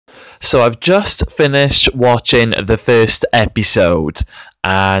So I've just finished watching the first episode,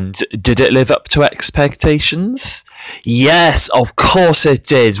 and did it live up to expectations? Yes, of course it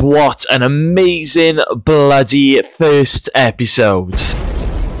did. What an amazing bloody first episode.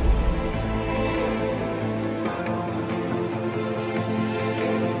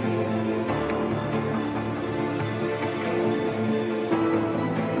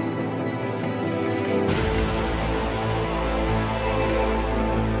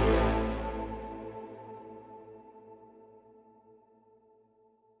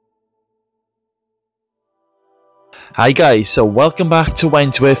 Hi guys, so welcome back to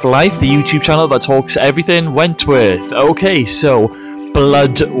Wentworth Life, the YouTube channel that talks everything Wentworth. Okay, so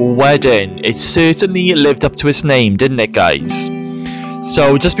Blood Wedding. It certainly lived up to its name, didn't it guys?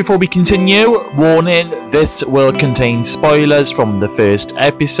 So just before we continue, warning, this will contain spoilers from the first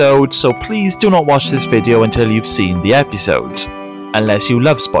episode, so please do not watch this video until you've seen the episode. Unless you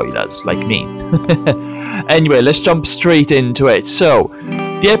love spoilers, like me. Anyway, let's jump straight into it. So,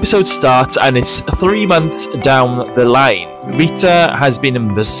 the episode starts and it's 3 months down the line. Rita has been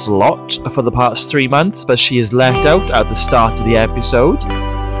in the slot for the past 3 months, but she is let out at the start of the episode.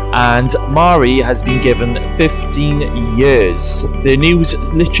 And Mari has been given 15 years. The news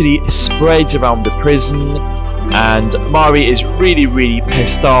literally spreads around the prison, and Mari is really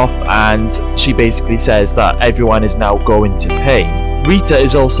pissed off, and she basically says that everyone is now going to pay. Rita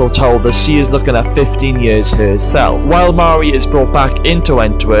is also told that she is looking at 15 years herself. While Mari is brought back into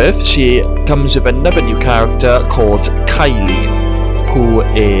Wentworth, she comes with another new character called Kylie, who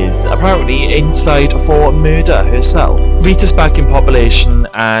is apparently inside for murder herself. Rita's back in population,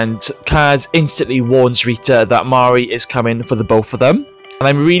 and Kaz instantly warns Rita that Mari is coming for the both of them. And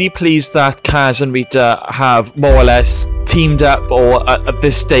I'm really pleased that Kaz and Rita have more or less teamed up, or at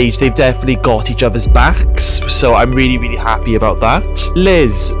this stage they've definitely got each other's backs, so I'm really happy about that.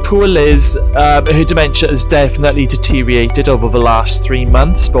 Liz, poor Liz, her dementia has definitely deteriorated over the last 3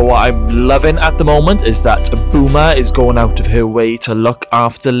 months, but what I'm loving at the moment is that Boomer is going out of her way to look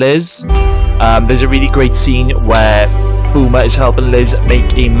after Liz. There's a really great scene where Boomer is helping Liz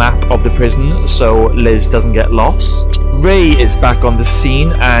make a map of the prison so Liz doesn't get lost. Ray is back on the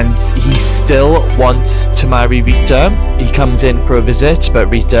scene and he still wants to marry Rita. He comes in for a visit, but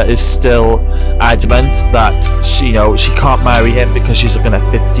Rita is still adamant that she can't marry him because she's looking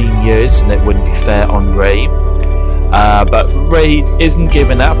at 15 years and it wouldn't be fair on Ray. But Ray isn't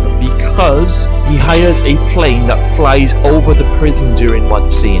giving up because he hires a plane that flies over the prison during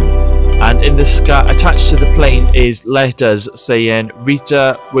one scene. And in the sky, attached to the plane, is letters saying,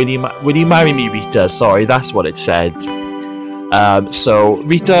 "Rita, will you marry me, Rita?" Sorry, that's what it said. So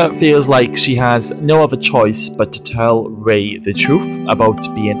Rita feels like she has no other choice but to tell Ray the truth about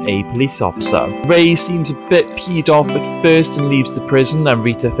being a police officer. Ray seems a bit peed off at first and leaves the prison, and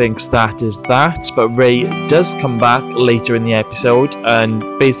Rita thinks that is that, but Ray does come back later in the episode and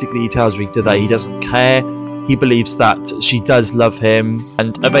basically tells Rita that he doesn't care. He believes that she does love him,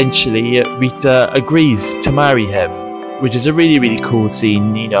 and eventually Rita agrees to marry him, which is a really cool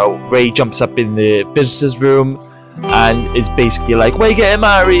scene. You know, Ray jumps up in the visitor's room and is basically like, "We're getting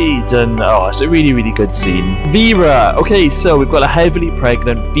married," and oh, it's a really good scene. Vera. Okay, so we've got a heavily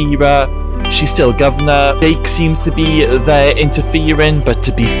pregnant Vera. She's still governor. Jake seems to be there interfering, but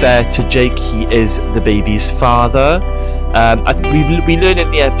to be fair to Jake, he is the baby's father. We learn in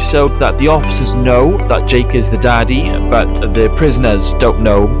the episode that the officers know that Jake is the daddy, but the prisoners don't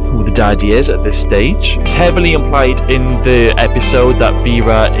know who the daddy is at this stage. It's heavily implied in the episode that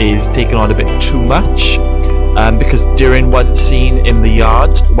Vera is taking on a bit too much, because during one scene in the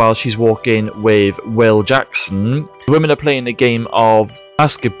yard, while she's walking with Will Jackson, the women are playing a game of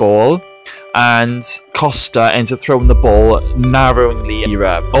basketball, and Costa ends up throwing the ball narrowly at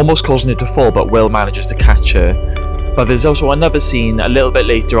Vera, almost causing her to fall, but Will manages to catch her. But there's also another scene a little bit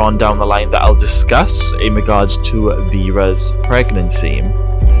later on down the line that I'll discuss in regards to Vera's pregnancy.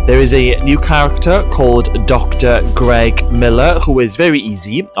 There is a new character called Dr. Greg Miller, who is very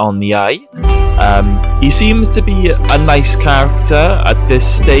easy on the eye. He seems to be a nice character at this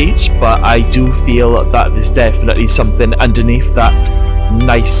stage, but I do feel that there's definitely something underneath that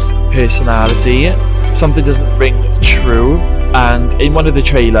nice personality. Something doesn't ring true. And in one of the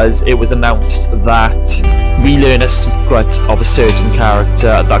trailers it was announced that we learn a secret of a certain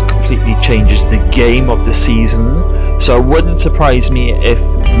character that completely changes the game of the season, so it wouldn't surprise me if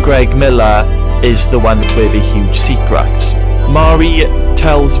Greg Miller is the one with a huge secret. Mari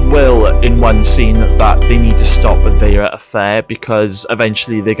tells Will in one scene that they need to stop their affair because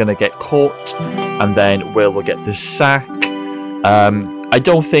eventually they're going to get caught and then Will get the sack. I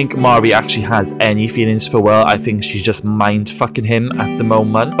don't think Mari actually has any feelings for Will. I think she's just mind-fucking him at the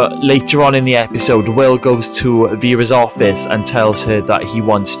moment. But later on in the episode, Will goes to Vera's office and tells her that he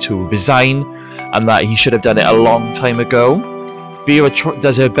wants to resign and that he should have done it a long time ago. Vera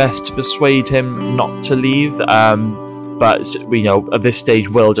does her best to persuade him not to leave, but you know, at this stage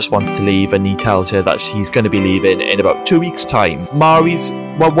Will just wants to leave, and he tells her that he's going to be leaving in about 2 weeks' time.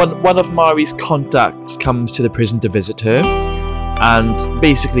 One of Mari's contacts comes to the prison to visit her, and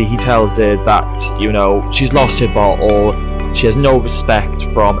basically he tells her that, you know, she's lost her bottle, she has no respect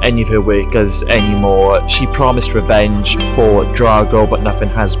from any of her workers anymore. She promised revenge for Drago, but nothing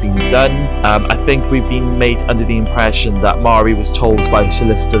has been done. I think we've been made under the impression that Mari was told by the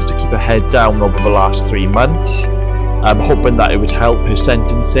solicitors to keep her head down over the last 3 months. I'm hoping that it would help her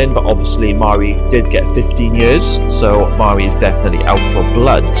sentencing, but obviously Mari did get 15 years, so Mari is definitely out for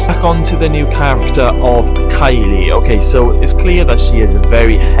blood. Back onto the new character of Kylie. Okay, so it's clear that she is a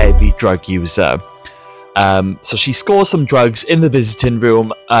very heavy drug user. So she scores some drugs in the visiting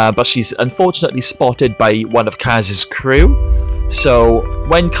room, but she's unfortunately spotted by one of Kaz's crew. So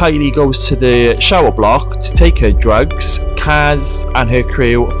when Kylie goes to the shower block to take her drugs, Kaz and her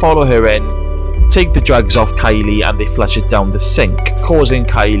crew follow her in, take the drugs off Kylie, and they flush it down the sink, causing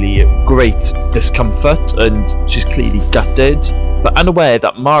Kylie great discomfort, and she's clearly gutted, but unaware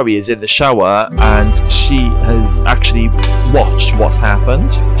that Mari is in the shower and she has actually watched what's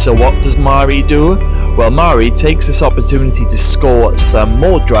happened. So what does Mari do? Well, Mari takes this opportunity to score some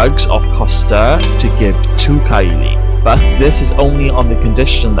more drugs off Costa to give to Kylie. But this is only on the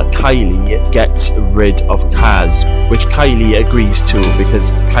condition that Kylie gets rid of Kaz, which Kylie agrees to,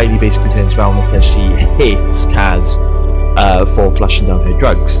 because Kylie basically turns around and says she hates Kaz for flushing down her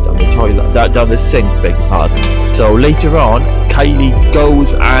drugs down the toilet, down the sink, beg your pardon. So later on, Kylie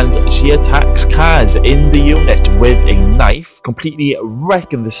goes and she attacks Kaz in the unit with a knife, completely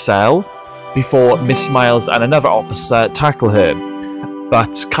wrecking the cell, before Miss Miles and another officer tackle her.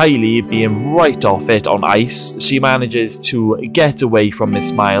 But Kylie, being right off it on ice, she manages to get away from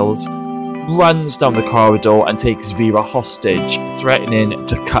Miss Miles, runs down the corridor and takes Vera hostage, threatening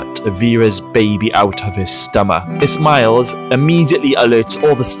to cut Vera's baby out of her stomach. Miss Miles immediately alerts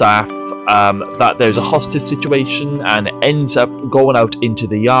all the staff that there's a hostage situation, and ends up going out into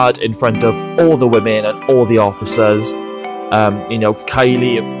the yard in front of all the women and all the officers. You know,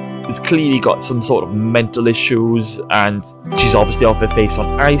 Kylie has clearly got some sort of mental issues, and she's obviously off her face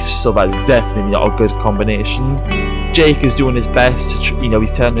on ice, so that's definitely not a good combination. Jake is doing his best to, you know,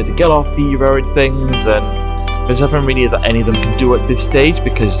 he's telling her to get off Vera and things, and there's nothing really that any of them can do at this stage,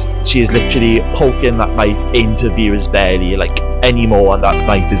 because she is literally poking that knife into Vera's belly, like, any more and that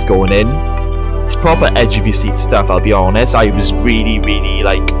knife is going in. It's proper edge of your seat stuff, I'll be honest. I was really,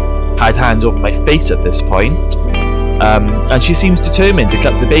 like, had hands over my face at this point. And she seems determined to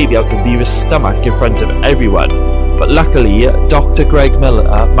cut the baby out of Vera's stomach in front of everyone. But luckily, Dr. Greg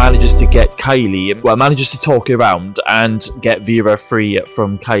Miller manages to get Kylie, manages to talk her around and get Vera free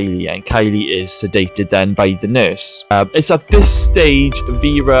from Kylie, and Kylie is sedated then by the nurse. It's at this stage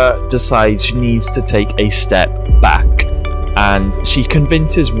Vera decides she needs to take a step back, and she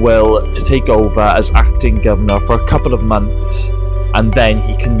convinces Will to take over as acting governor for a couple of months, and then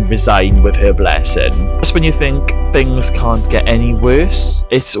he can resign with her blessing. Just when you think things can't get any worse,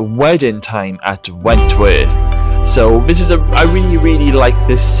 it's wedding time at Wentworth. So this is I really like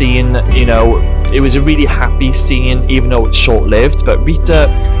this scene. You know, it was a really happy scene, even though it's short-lived, but Rita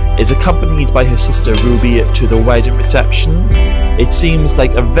is accompanied by her sister Ruby to the wedding reception. It seems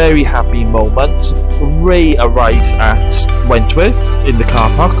like a very happy moment. Ray arrives at Wentworth in the car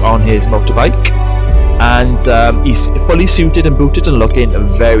park on his motorbike, and he's fully suited and booted and looking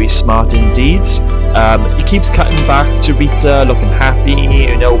very smart indeed. He keeps cutting back to Rita looking happy,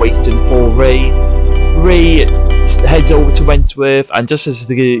 you know, waiting for Ray. Ray heads over to Wentworth, and just as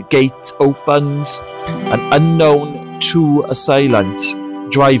the gate opens, an unknown two assailants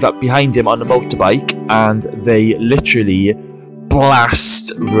drive up behind him on a motorbike, and they literally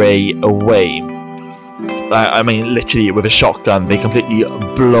blast Ray away. I mean, literally with a shotgun, they completely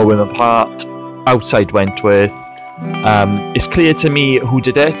blow him apart outside Wentworth. It's clear to me who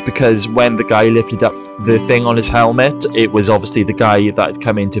did it, because when the guy lifted up the thing on his helmet, it was obviously the guy that had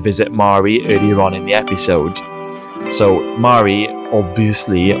come in to visit Mari earlier on in the episode. So Mari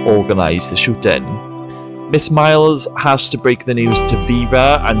obviously organised the shooting. Miss Miles has to break the news to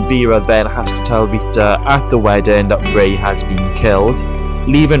Vera, and Vera then has to tell Rita at the wedding that Ray has been killed,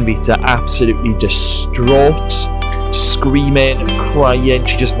 leaving Rita absolutely distraught, screaming and crying.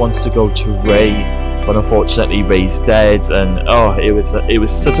 She just wants to go to Ray, but unfortunately Ray's dead, and oh, it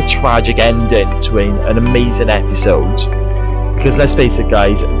was such a tragic ending to an amazing episode, Because let's face it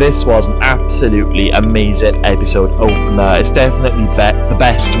guys, this was an absolutely amazing episode opener. It's definitely the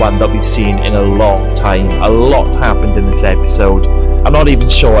best one that we've seen in a long time. A lot happened in this episode. I'm not even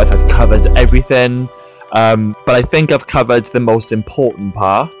sure if I've covered everything, but I think I've covered the most important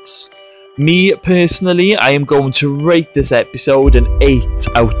parts. Me personally, I am going to rate this episode an 8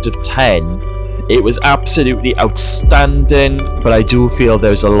 out of 10. It was absolutely outstanding, but I do feel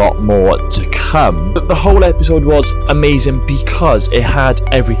there's a lot more to come. But the whole episode was amazing because it had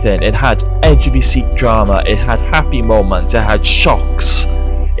everything. It had edge of your seat drama, it had happy moments, it had shocks,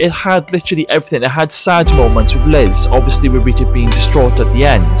 it had literally everything. It had sad moments with Liz, obviously with Rita being distraught at the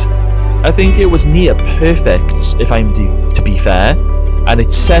end. I think it was near perfect, if I'm to be fair, and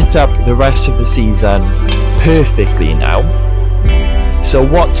it set up the rest of the season perfectly now. So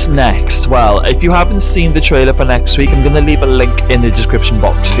what's next? Well, if you haven't seen the trailer for next week, I'm going to leave a link in the description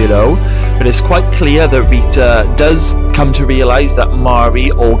box below. But it's quite clear that Rita does come to realise that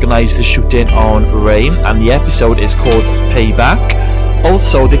Mari organised the shooting on Rain, and the episode is called Payback.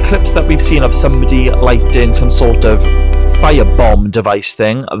 Also, the clips that we've seen of somebody lighting some sort of firebomb device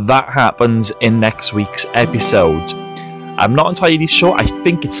thing, that happens in next week's episode. I'm not entirely sure. I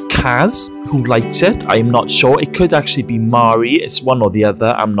think it's Kaz who lights it. I am not sure. It could actually be Mari. It's one or the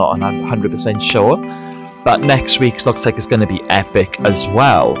other. I'm not 100% sure. But next week's looks like it's going to be epic as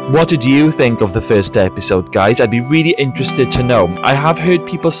well. What did you think of the first episode, guys? I'd be really interested to know. I have heard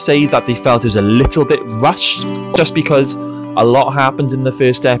people say that they felt it was a little bit rushed, just because a lot happened in the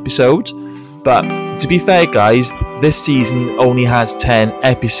first episode. But to be fair guys, this season only has 10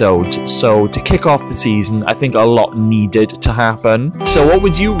 episodes, so to kick off the season, I think a lot needed to happen. So what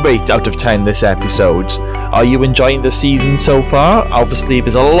would you rate out of 10 this episode? Are you enjoying the season so far? Obviously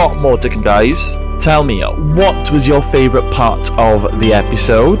there's a lot more to come, guys. Tell me, what was your favourite part of the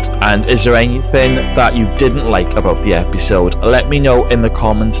episode? And is there anything that you didn't like about the episode? Let me know in the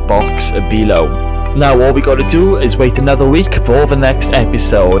comments box below. Now all we gotta do is wait another week for the next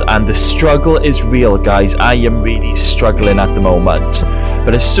episode, and the struggle is real guys. I am really struggling at the moment,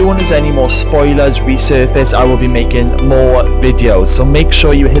 but as soon as any more spoilers resurface, I will be making more videos, so make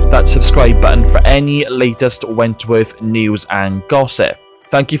sure you hit that subscribe button for any latest Wentworth news and gossip.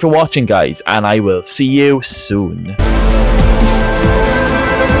 Thank you for watching guys, and I will see you soon.